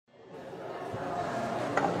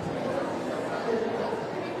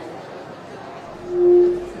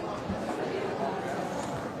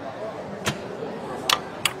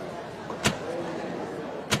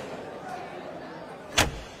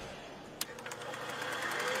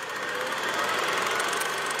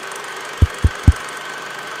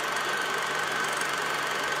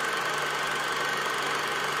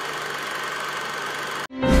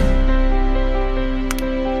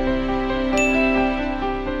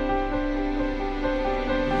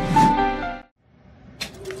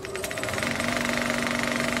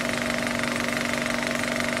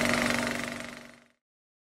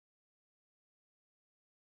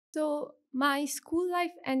My school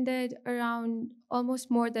life ended around almost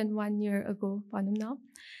more than 1 year ago, Panam now.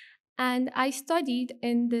 And I studied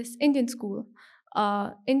in this Indian school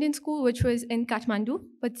which was in Kathmandu,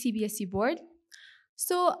 but CBSE board.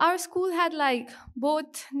 So our school had like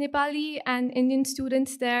both Nepali and Indian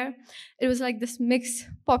students there. It was like this mixed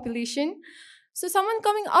population. So someone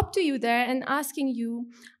coming up to you there and asking you,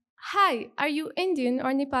 "Hi, are you Indian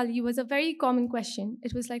or Nepali?" was a very common question.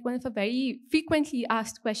 It was like one of a very frequently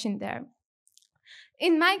asked question there.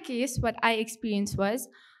 In my case, what I experienced was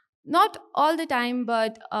not all the time,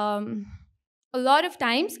 but a lot of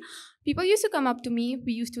times, people used to come up to me.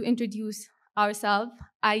 We used to introduce ourselves.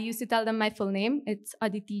 I used to tell them my full name. It's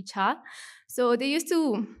Aditi Cha. So they used to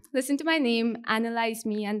listen to my name, analyze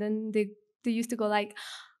me, and then they used to go like,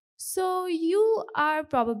 "So you are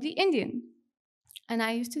probably Indian." And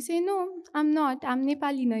I used to say, "No, I'm not. I'm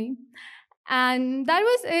Nepali nai." And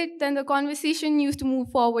that was it. Then the conversation used to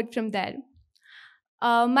move forward from there.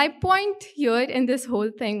 My point here in this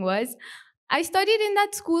whole thing was I studied in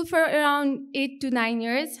that school for around 8 to 9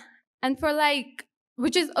 years, and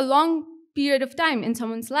which is a long period of time in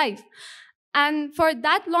someone's life. And for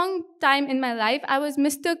that long time in my life, I was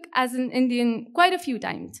mistook as an Indian quite a few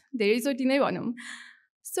times.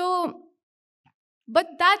 So,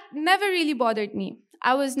 but that never really bothered me.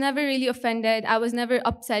 I was never really offended. I was never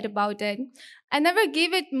upset about it. I never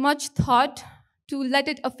gave it much thought to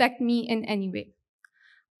let it affect me in any way.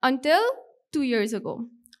 Until 2 years ago,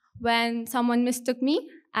 when someone mistook me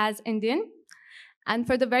as Indian. And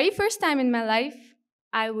for the very first time in my life,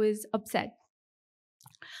 I was upset.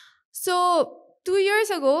 So 2 years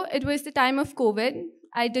ago, it was the time of COVID.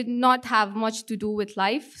 I did not have much to do with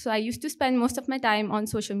life, so I used to spend most of my time on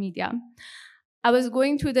social media. I was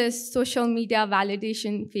going through this social media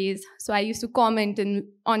validation phase, so I used to comment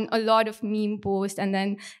on a lot of meme posts and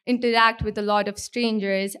then interact with a lot of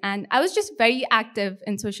strangers, and I was just very active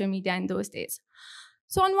in social media in those days.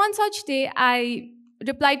 So on one such day, I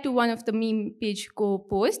replied to one of the meme page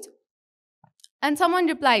post, and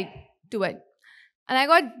someone replied to it. And I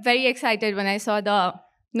got very excited when I saw the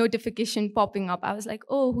notification popping up. I was like,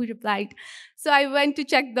 "Oh, who replied?" So I went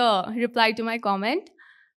to check the reply to my comment.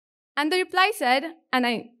 And the reply said, and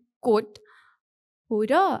I quote, "हो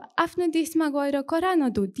र आफ्नो देशमा गएर करा न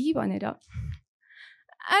धोती भनेर."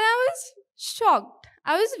 And I was shocked.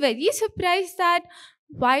 I was very surprised that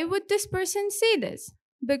why would this person say this?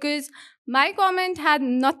 Because my comment had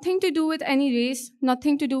nothing to do with any race,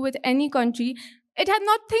 nothing to do with any country. It had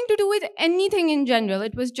nothing to do with anything in general.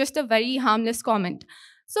 It was just a very harmless comment.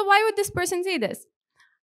 So why would this person say this?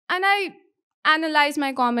 And I analyzed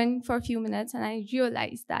my comment for a few minutes and I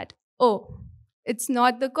realized that, oh, it's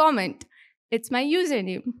not the comment, it's my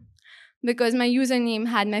username. Because my username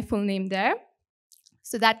had my full name there.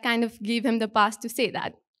 So that kind of gave him the pass to say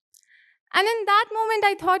that. And in that moment,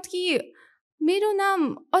 I thought, ki, मेरो नाम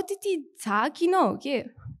अदिति झा किन हो के?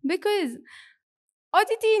 Because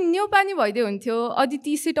Aditi Neupane भइदियो हुन्थ्यो,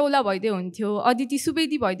 अदिति सिटौला भइदियो हुन्थ्यो, अदिति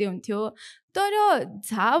सुवेदी भइदियो हुन्थ्यो, तर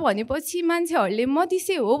झा भनेपछि मान्छेहरूले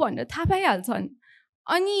मदिसे हो भनेर थाहा पाइहाल्छन्.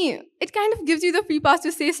 Ani, it kind of gives you the free pass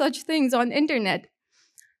to say such things on internet.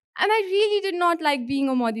 And I really did not like being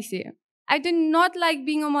a Modise. I did not like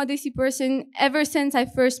being a Modisi person ever since I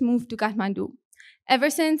first moved to Kathmandu. Ever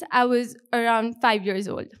since I was around 5 years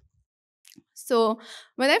old. So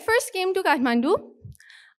when I first came to Kathmandu,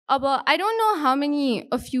 I don't know how many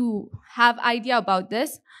of you have idea about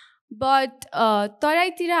this, but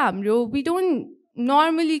Toraitira hamro, we don't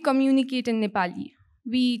normally communicate in Nepali.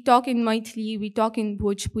 We talk in Maithili, we talk in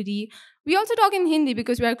Bhojpuri. We also talk in Hindi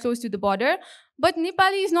because we are close to the border, but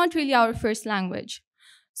Nepali is not really our first language.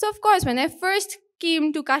 So of course, when I first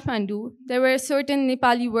came to Kathmandu, there were certain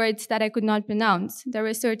Nepali words that I could not pronounce. There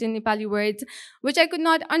were certain Nepali words which I could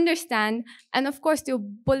not understand. And of course, the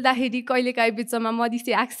boldaheri kahilekai bichama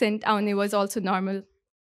Madise accent aune was also normal.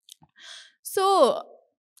 So,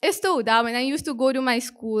 yesto huँदा, when I used to go to my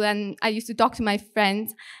school and I used to talk to my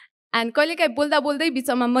friends, and kahilekai boldai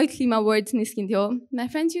bichama Maithlima words niskintyo, my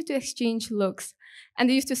friends used to exchange looks and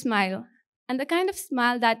they used to smile. And the kind of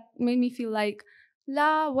smile that made me feel like,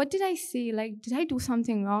 la, what did I say? Like, did I do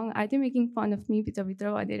something wrong? Are they making fun of me?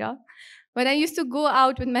 When I used to go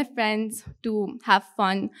out with my friends to have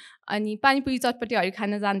fun, अनि पानीपुरी चटपटीहरू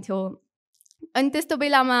खान जान्थ्यो. अनि त्यस्तो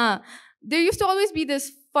बेलामा there used to always be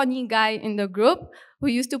this funny guy in the group who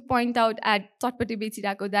used to point out at चटपटी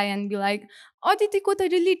बेचिरहेको दाइ and be like, अदितिको त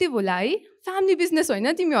relative होला है, family business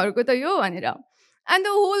होइन तिमीहरूको त यो भनेर. And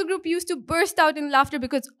the whole group used to burst out in laughter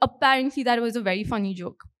because apparently that was a very funny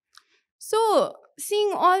joke. So,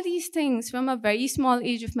 seeing all these things from a very small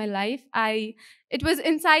age of my life, it was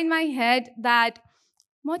inside my head that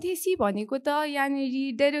Madhesi भनेको त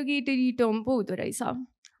यहाँनेरि derogatory term पो हुँदो रहेछ.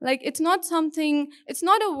 Like, it's not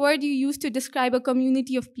a word you use to describe a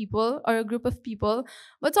community of people or a group of people,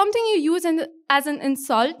 but something you use as an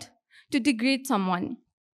insult to degrade someone.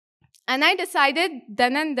 And I decided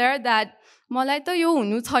then and there that मलाई त यो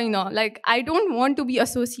हुनु छैन. Like, I don't want to be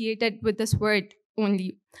associated with this word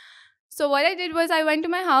only. So what I did was I went to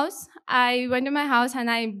my house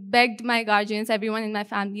and I begged my guardians, everyone in my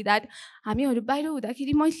family, that हामीहरु बाहिर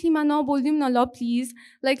हुँदाखेरि मैथिलीमा नबोल्दियौँ न ल please.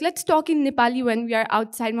 Like, let's talk in Nepali when we are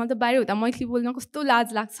outside. म त बाहिर हुँदा मैथिली बोल्न कस्तो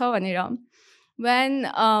लाज लाग्छ भनेर. When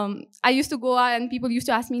I used to go out and people used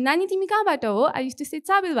to ask me, Nani, timi kahaबाट ho? I used to say,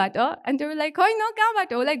 Chabilबाट. And they were like, होइन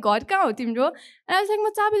kahaबाट ho? Like, घर कहाँ हो तिम्रो? And I was like,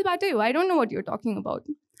 म Chabilबाटै हो. I don't know what you're talking about.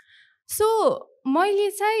 So, मैले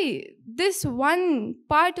चाहिँ, this one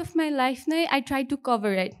part of my life, I tried to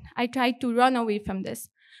cover it. I tried to run away from this,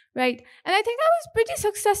 right? And I think I was pretty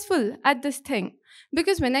successful at this thing.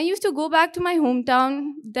 Because when I used to go back to my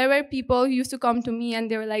hometown, there were people who used to come to me and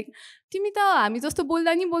they were like, तिमी त हामी जस्तो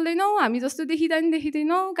बोल्दा नि बोल्दैनौ, हामी जस्तो देखिँदा नि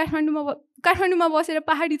देखिँदैनौ, काठमाडौँमा बसेर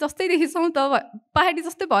पहाडी जस्तै देखिन्छौ त, पहाडी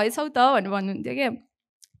जस्तै भएछौ त भनेर भन्नुहुन्थ्यो के.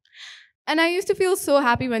 And I used to feel so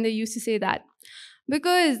happy when they used to say that.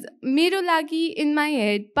 Because मेरो लागि in my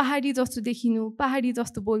head पहाडी जस्तो देखिनु, पहाडी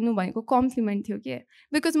जस्तो बोल्नु भनेको compliment थियो के.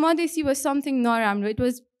 Because मधेसी was something नराम्रो. It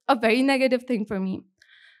was a very negative thing for me.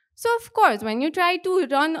 So of course, when you try to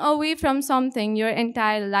run away from something your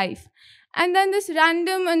entire life, and then this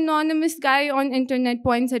random anonymous guy on internet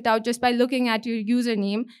points it out just by looking at your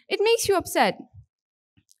username, it makes you upset.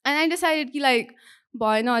 And I decided, like,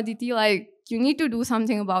 boy, no, Aditi, like, you need to do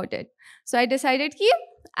something about it. So I decided,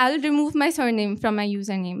 I'll remove my surname from my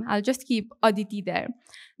username. I'll just keep Aditi there.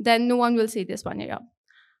 Then no one will say this one era.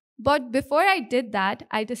 But before I did that,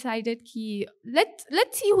 I decided,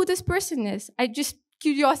 let's see who this person is. I just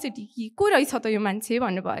curiosity,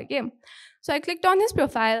 so I clicked on his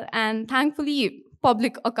profile and thankfully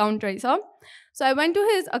public account right. So I went to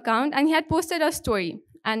his account and he had posted a story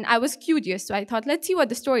and I was curious. So I thought, let's see what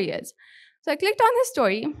the story is. So I clicked on his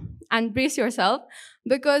story and brace yourself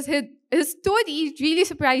because his story really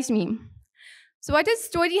surprised me. So what his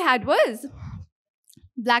story had was,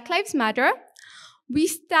 Black Lives Matter.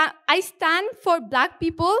 I stand for Black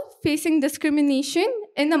people facing discrimination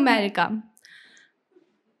in America.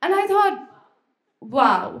 And I thought,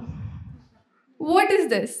 wow, what is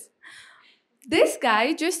this? This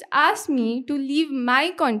guy just asked me to leave my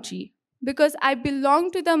country because I belong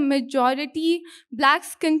to the majority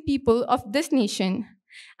Black-skinned people of this nation.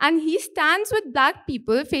 And he stands with Black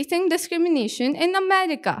people facing discrimination in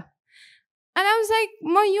America. And I was like,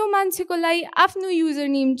 म यो मान्छेको लागि आफ्नो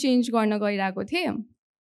username change गर्न गइरहेको थिएँ.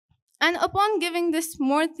 And upon giving this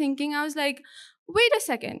more thinking, I was like, wait a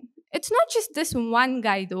second. It's not just this one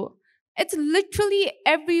guy though. It's literally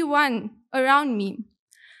everyone around me.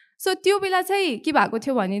 So त्यो बेला चाहिँ के भएको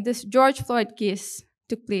थियो भने this George Floyd case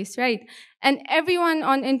took place, right? And everyone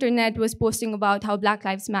on internet was posting about how Black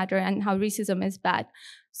Lives Matter and how racism is bad.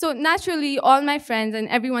 So naturally, all my friends and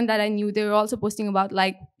everyone that I knew, they were also posting about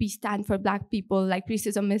like, we stand for Black people, like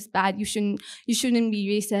racism is bad, you shouldn't be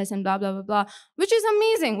racist and blah, blah, blah, blah, which is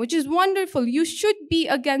amazing, which is wonderful. You should be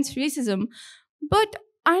against racism. But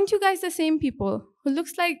aren't you guys the same people who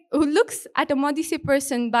looks at a Madise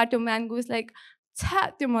person, Bato man goes like,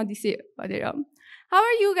 how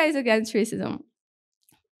are you guys against racism?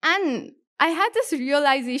 And I had this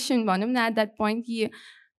realization at that point, is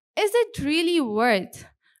it really worth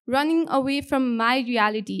running away from my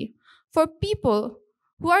reality for people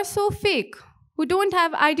who are so fake, who don't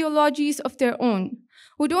have ideologies of their own,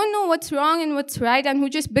 who don't know what's wrong and what's right, and who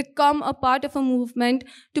just become a part of a movement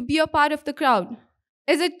to be a part of the crowd?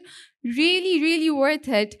 Is it really, really worth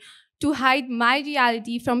it to hide my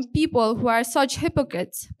reality from people who are such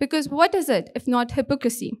hypocrites? Because what is it if not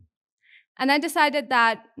hypocrisy? And I decided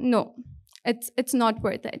that, no, it's not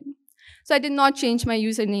worth it. So I did not change my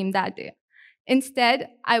username that day. Instead,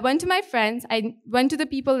 I went to my friends, I went to the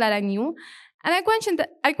people that I knew, and I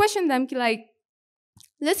questioned them, like,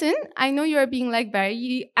 listen, I know you're being like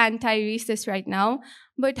very anti-racist right now,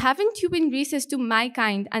 but haven't you been racist to my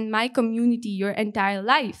kind and my community your entire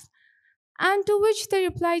life? And to which they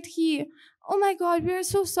replied, oh my God, we are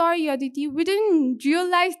so sorry, Aditi. We didn't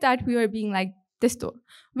realize that we were being like this though.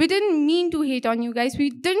 We didn't mean to hate on you guys.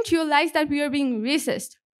 We didn't realize that we were being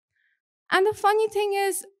racist. And the funny thing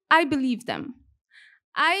is, I believe them.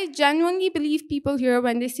 I genuinely believe people here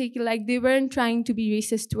when they say like they weren't trying to be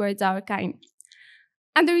racist towards our kind.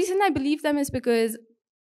 And the reason I believe them is because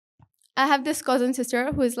I have this cousin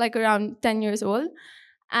sister who is like around 10 years old.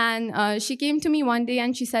 And she came to me one day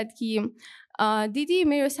and she said, दिदी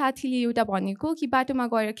मेरो साथीले एउटा भनेको कि बाटोमा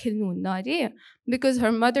गएर खेल्नुहुन्न अरे because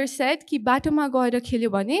her mother said कि बाटोमा गएर खेल्यो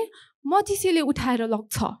भने मधिसेले उठाएर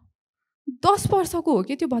लग्छ 10 वर्षको हो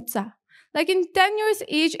कि त्यो बच्चा like in 10 years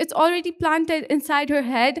as it's already planted inside her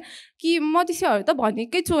head कि मधिसेहरू त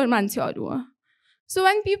भनेकै चोर मान्छेहरू हो So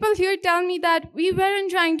when people here tell me that we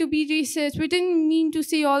weren't trying to be racist, we didn't mean to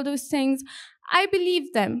say all those things, I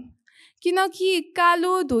believe them. किनकि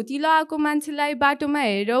कालो धोती लगाएको मान्छेलाई बाटोमा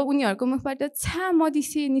हेरेर उनीहरूको मुखबाट छा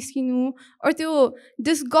मधिसे निस्किनु or त्यो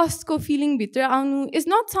disgustको feeling भित्र आउनु is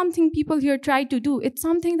not something people here try to do. It's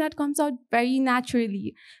something that comes out very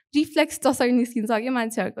naturally. Reflex जसरी निस्किन्छ के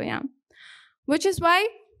मान्छेहरूको यहाँ. Which is why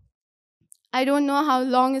I don't know how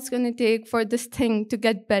long it's going to take for this thing to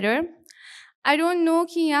get better. I don't know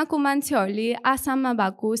कि यहाँको मान्छेहरूले आसाममा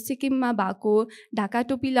भएको सिक्किममा भएको ढाका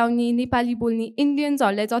टोपी लाउने नेपाली बोल्ने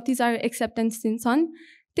इन्डियन्सहरूलाई जति साह्रो एक्सेप्टेन्स दिन्छन्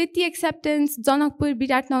त्यति एक्सेप्टेन्स जनकपुर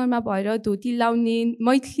विराटनगरमा भएर धोती लाउने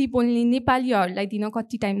मैथिली बोल्ने नेपालीहरूलाई दिन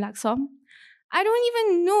कति टाइम लाग्छ I don't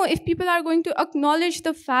even know if people are going to acknowledge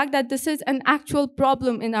the fact that this is an actual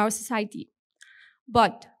problem in our society.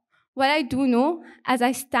 But what I do know as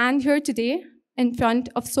I stand here today in front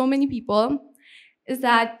of so many people is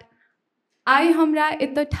that I हमरा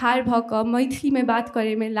इतना ठार भक मैथिली में बात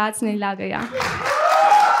करे में लाज नहीं ला गया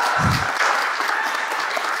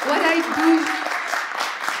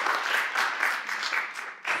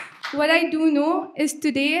What I do know is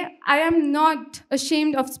today I am not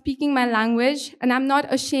ashamed of speaking my language and I'm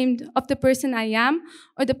not ashamed of the person I am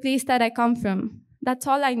or the place that I come from. That's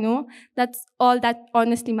all I know. That's all that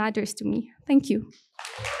honestly matters to me. Thank you.